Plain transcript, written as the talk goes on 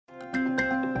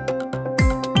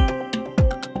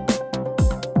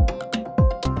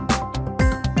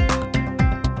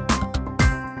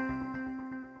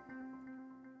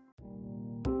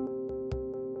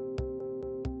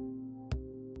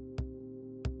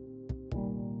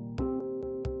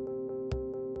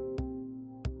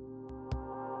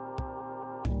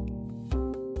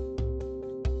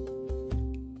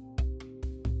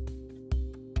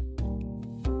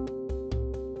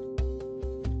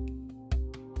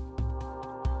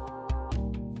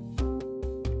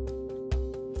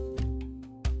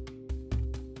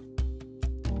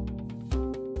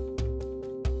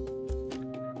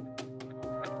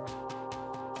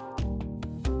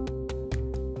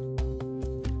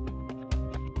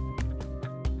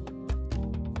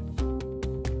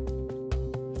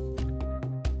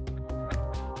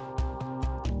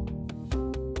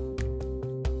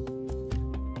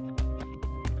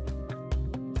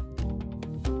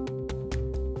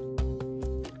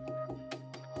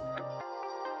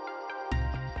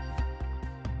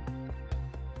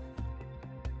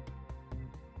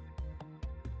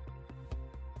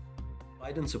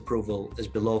Biden's approval is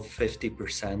below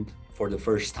 50% for the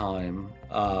first time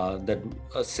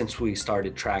since we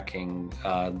started tracking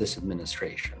this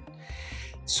administration.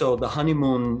 So the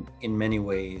honeymoon, in many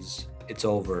ways, it's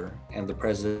over, and the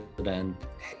president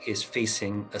is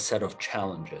facing a set of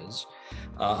challenges.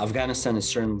 Afghanistan is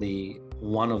certainly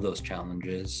one of those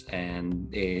challenges, and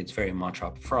it's very much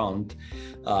up front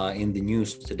in the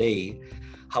news today.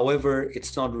 However,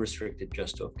 it's not restricted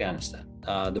just to Afghanistan.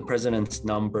 The president's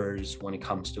numbers when it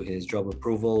comes to his job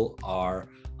approval are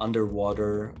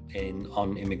underwater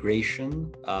on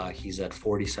immigration. He's at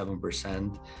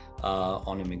 47%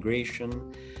 on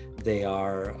immigration. They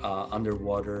are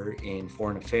underwater in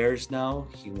foreign affairs now.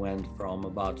 He went from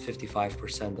about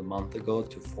 55% a month ago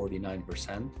to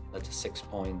 49%. That's a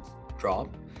 6-point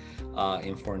drop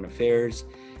in foreign affairs.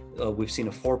 We've seen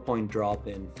a 4-point drop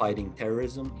in fighting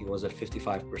terrorism. He was at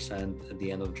 55% at the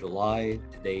end of July.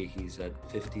 Today, he's at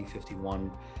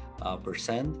 51%.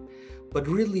 But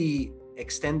really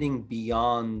extending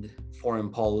beyond foreign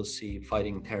policy,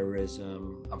 fighting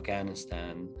terrorism,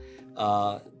 Afghanistan,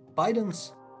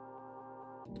 Biden's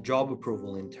job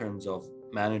approval in terms of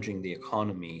managing the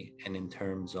economy and in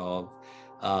terms of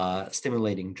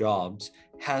stimulating jobs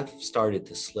have started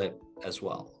to slip as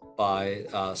well by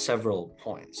several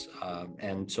points.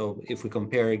 And so if we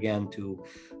compare again to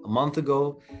a month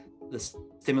ago, the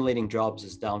stimulating jobs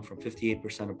is down from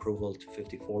 58% approval to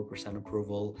 54%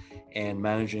 approval, and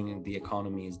managing the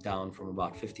economy is down from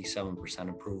about 57%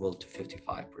 approval to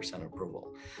 55%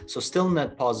 approval. So still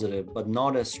net positive, but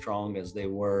not as strong as they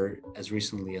were as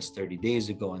recently as 30 days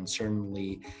ago, and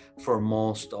certainly for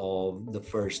most of the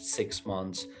first 6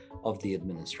 months of the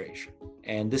administration.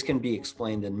 And this can be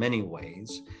explained in many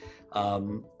ways.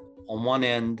 On one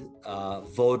end,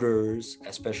 voters,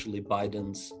 especially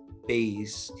Biden's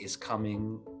base, is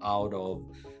coming out of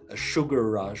a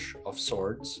sugar rush of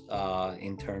sorts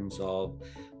in terms of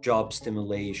job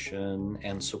stimulation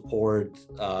and support,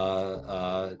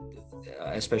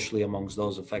 especially amongst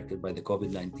those affected by the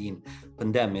COVID-19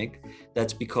 pandemic.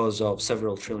 That's because of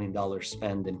several $1 trillion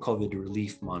spent in COVID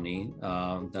relief money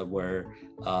that were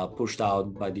pushed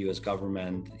out by the US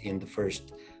government in the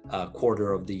first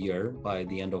quarter of the year, by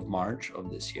the end of March of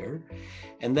this year.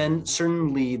 And then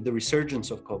certainly the resurgence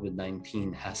of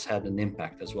COVID-19 has had an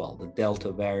impact as well. The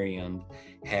Delta variant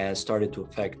has started to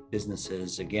affect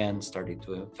businesses again, started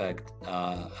to affect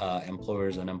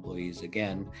employers and employees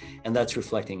again, and that's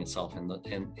reflecting itself in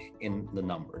the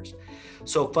numbers.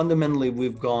 So fundamentally,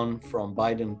 we've gone from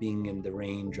Biden being in the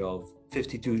range of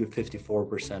 52 to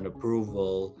 54%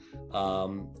 approval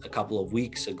a couple of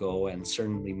weeks ago, and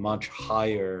certainly much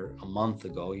higher a month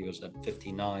ago. He was at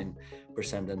 59%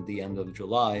 at the end of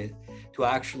July, to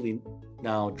actually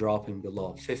now dropping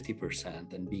below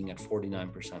 50% and being at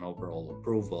 49% overall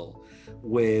approval,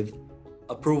 with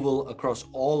approval across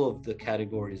all of the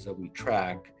categories that we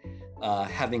track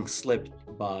having slipped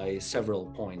by several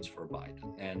points for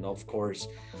Biden. And of course,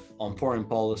 on foreign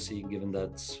policy, given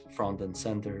that's front and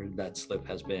center, that slip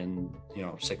has been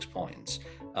 6 points,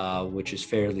 which is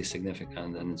fairly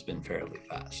significant, and it's been fairly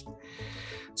fast.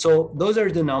 So those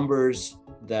are the numbers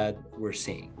that we're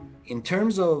seeing. In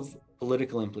terms of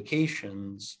political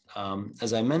implications,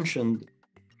 as I mentioned,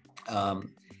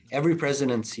 every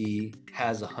presidency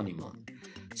has a honeymoon.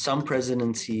 Some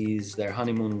presidencies, their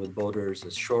honeymoon with voters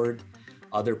is short.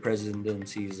 Other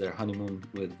presidencies, their honeymoon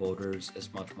with voters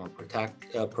is much more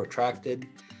protracted.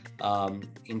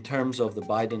 In terms of the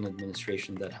Biden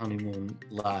administration, that honeymoon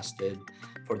lasted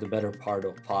for the better part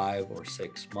of 5 or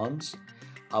 6 months.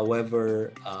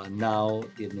 However, now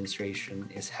the administration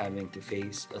is having to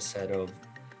face a set of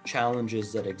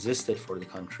challenges that existed for the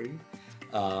country.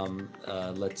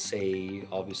 Let's say,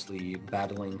 obviously,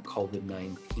 battling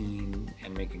COVID-19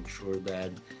 and making sure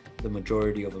that the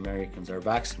majority of Americans are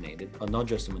vaccinated, but not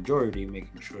just the majority,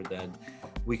 making sure that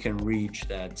we can reach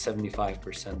that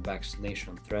 75%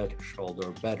 vaccination threshold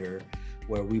or better,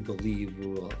 where we believe we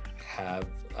will have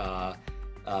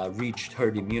reached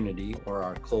herd immunity or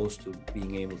are close to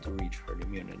being able to reach herd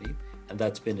immunity. And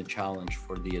that's been a challenge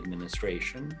for the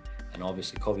administration. And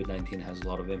obviously, COVID-19 has a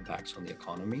lot of impacts on the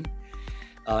economy.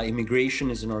 Immigration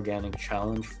is an organic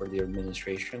challenge for the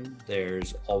administration.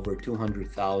 There's over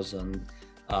 200,000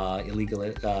 illegal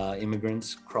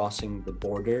immigrants crossing the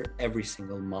border every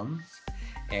single month.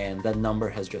 And that number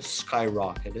has just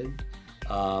skyrocketed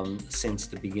since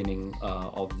the beginning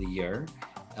of the year.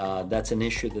 That's an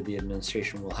issue that the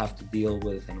administration will have to deal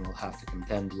with and will have to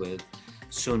contend with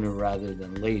sooner rather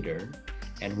than later.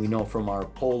 And we know from our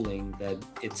polling that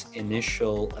its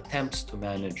initial attempts to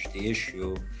manage the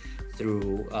issue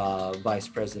through Vice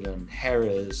President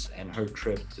Harris and her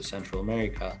trip to Central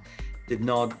America did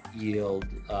not yield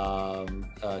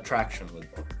traction with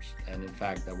voters. And in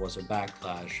fact, there was a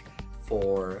backlash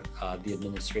for the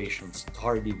administration's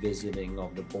tardy visiting of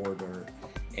the border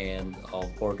and of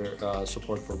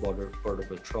support for border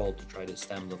patrol to try to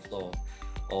stem the flow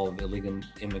of illegal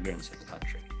immigrants in the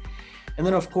country. And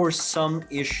then, of course, some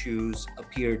issues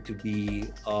appear to be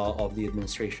of the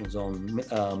administration's own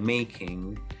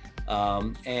making.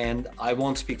 And I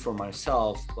won't speak for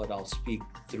myself, but I'll speak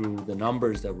through the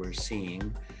numbers that we're seeing.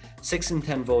 6 in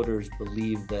 10 voters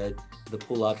believe that the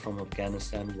pullout from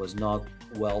Afghanistan was not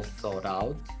well thought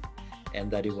out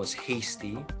and that it was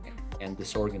hasty and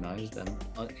disorganized and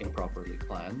improperly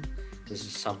planned. This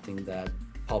is something that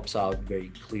pops out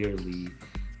very clearly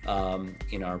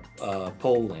in our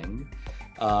polling.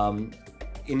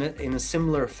 In a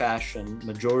similar fashion,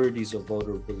 majorities of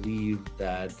voters believe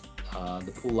that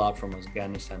the pullout from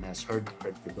Afghanistan has hurt the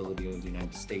credibility of the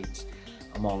United States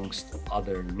amongst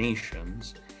other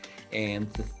nations. And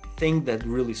the thing that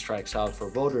really strikes out for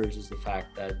voters is the fact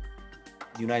that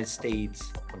the United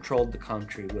States controlled the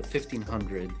country with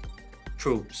 1,500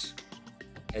 troops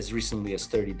as recently as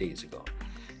 30 days ago.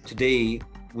 Today,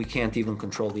 we can't even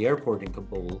control the airport in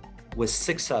Kabul with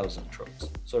 6,000 troops.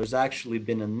 So there's actually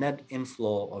been a net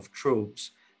inflow of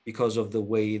troops because of the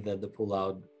way that the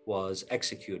pullout was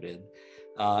executed.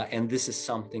 And this is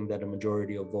something that a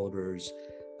majority of voters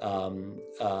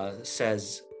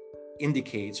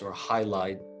indicates or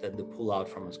highlight that the pullout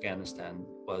from Afghanistan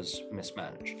was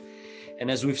mismanaged. And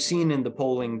as we've seen in the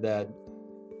polling that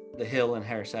the Hill and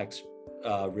HarrisX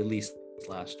released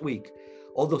last week,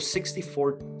 although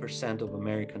 64% of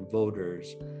American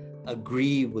voters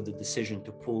agree with the decision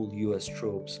to pull US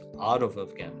troops out of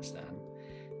Afghanistan,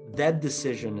 that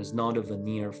decision is not a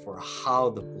veneer for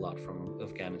how the pullout from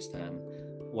Afghanistan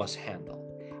was handled.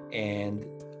 And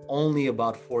only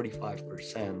about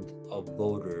 45% of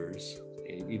voters,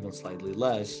 even slightly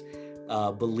less,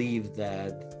 believe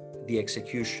that the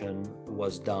execution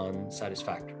was done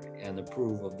satisfactorily and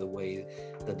approve of the way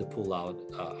that the pullout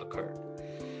occurred.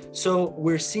 So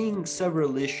we're seeing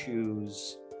several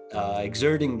issues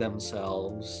exerting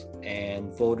themselves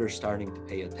and voters starting to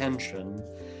pay attention.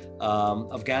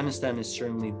 Afghanistan is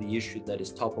certainly the issue that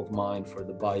is top of mind for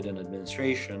the Biden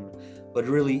administration, but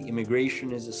really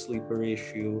immigration is a sleeper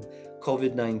issue.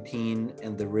 COVID-19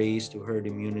 and the race to herd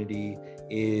immunity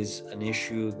is an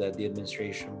issue that the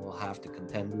administration will have to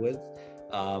contend with.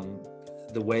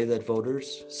 The way that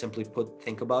voters, simply put,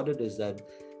 think about it is that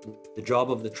the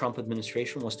job of the Trump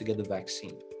administration was to get the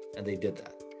vaccine, and they did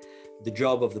that. The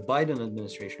job of the Biden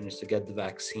administration is to get the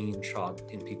vaccine shot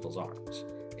in people's arms.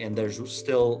 And there's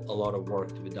still a lot of work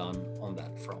to be done on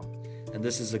that front. And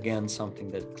this is, again, something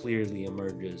that clearly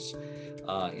emerges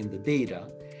in the data.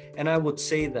 And I would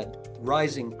say that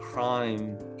rising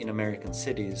crime in American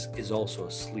cities is also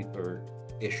a sleeper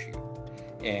issue.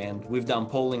 And we've done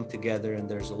polling together, and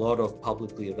there's a lot of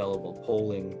publicly available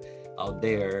polling out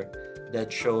there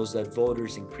that shows that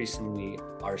voters increasingly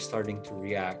are starting to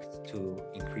react to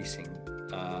increasing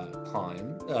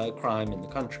crime in the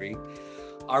country.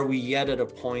 Are we yet at a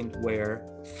point where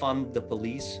fund the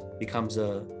police becomes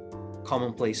a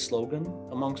commonplace slogan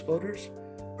amongst voters?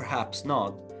 Perhaps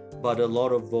not, but a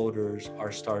lot of voters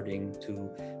are starting to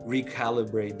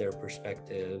recalibrate their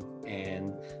perspective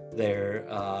and their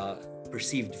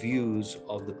perceived views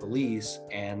of the police.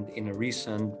 And in a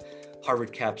recent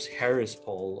Harvard Cap's Harris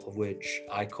poll, of which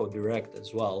I co-direct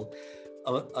as well,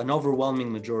 an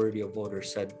overwhelming majority of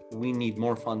voters said, we need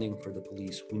more funding for the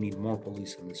police, we need more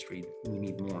police in the street, we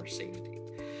need more safety.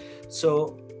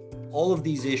 So all of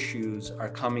these issues are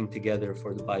coming together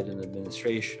for the Biden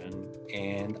administration,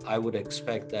 and I would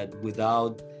expect that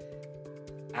without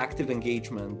active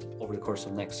engagement over the course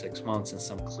of the next 6 months and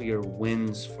some clear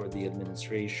wins for the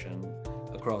administration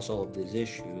across all of these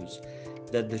issues,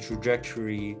 that the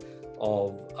trajectory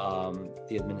of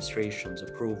the administration's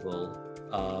approval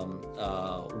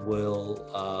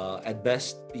will at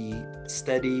best be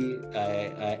steady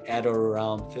at or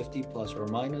around 50 plus or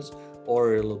minus,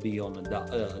 or it'll be on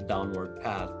a downward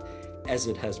path as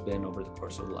it has been over the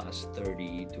course of the last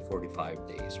 30 to 45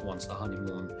 days once the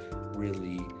honeymoon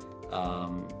really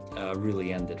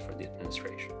ended for the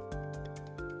administration.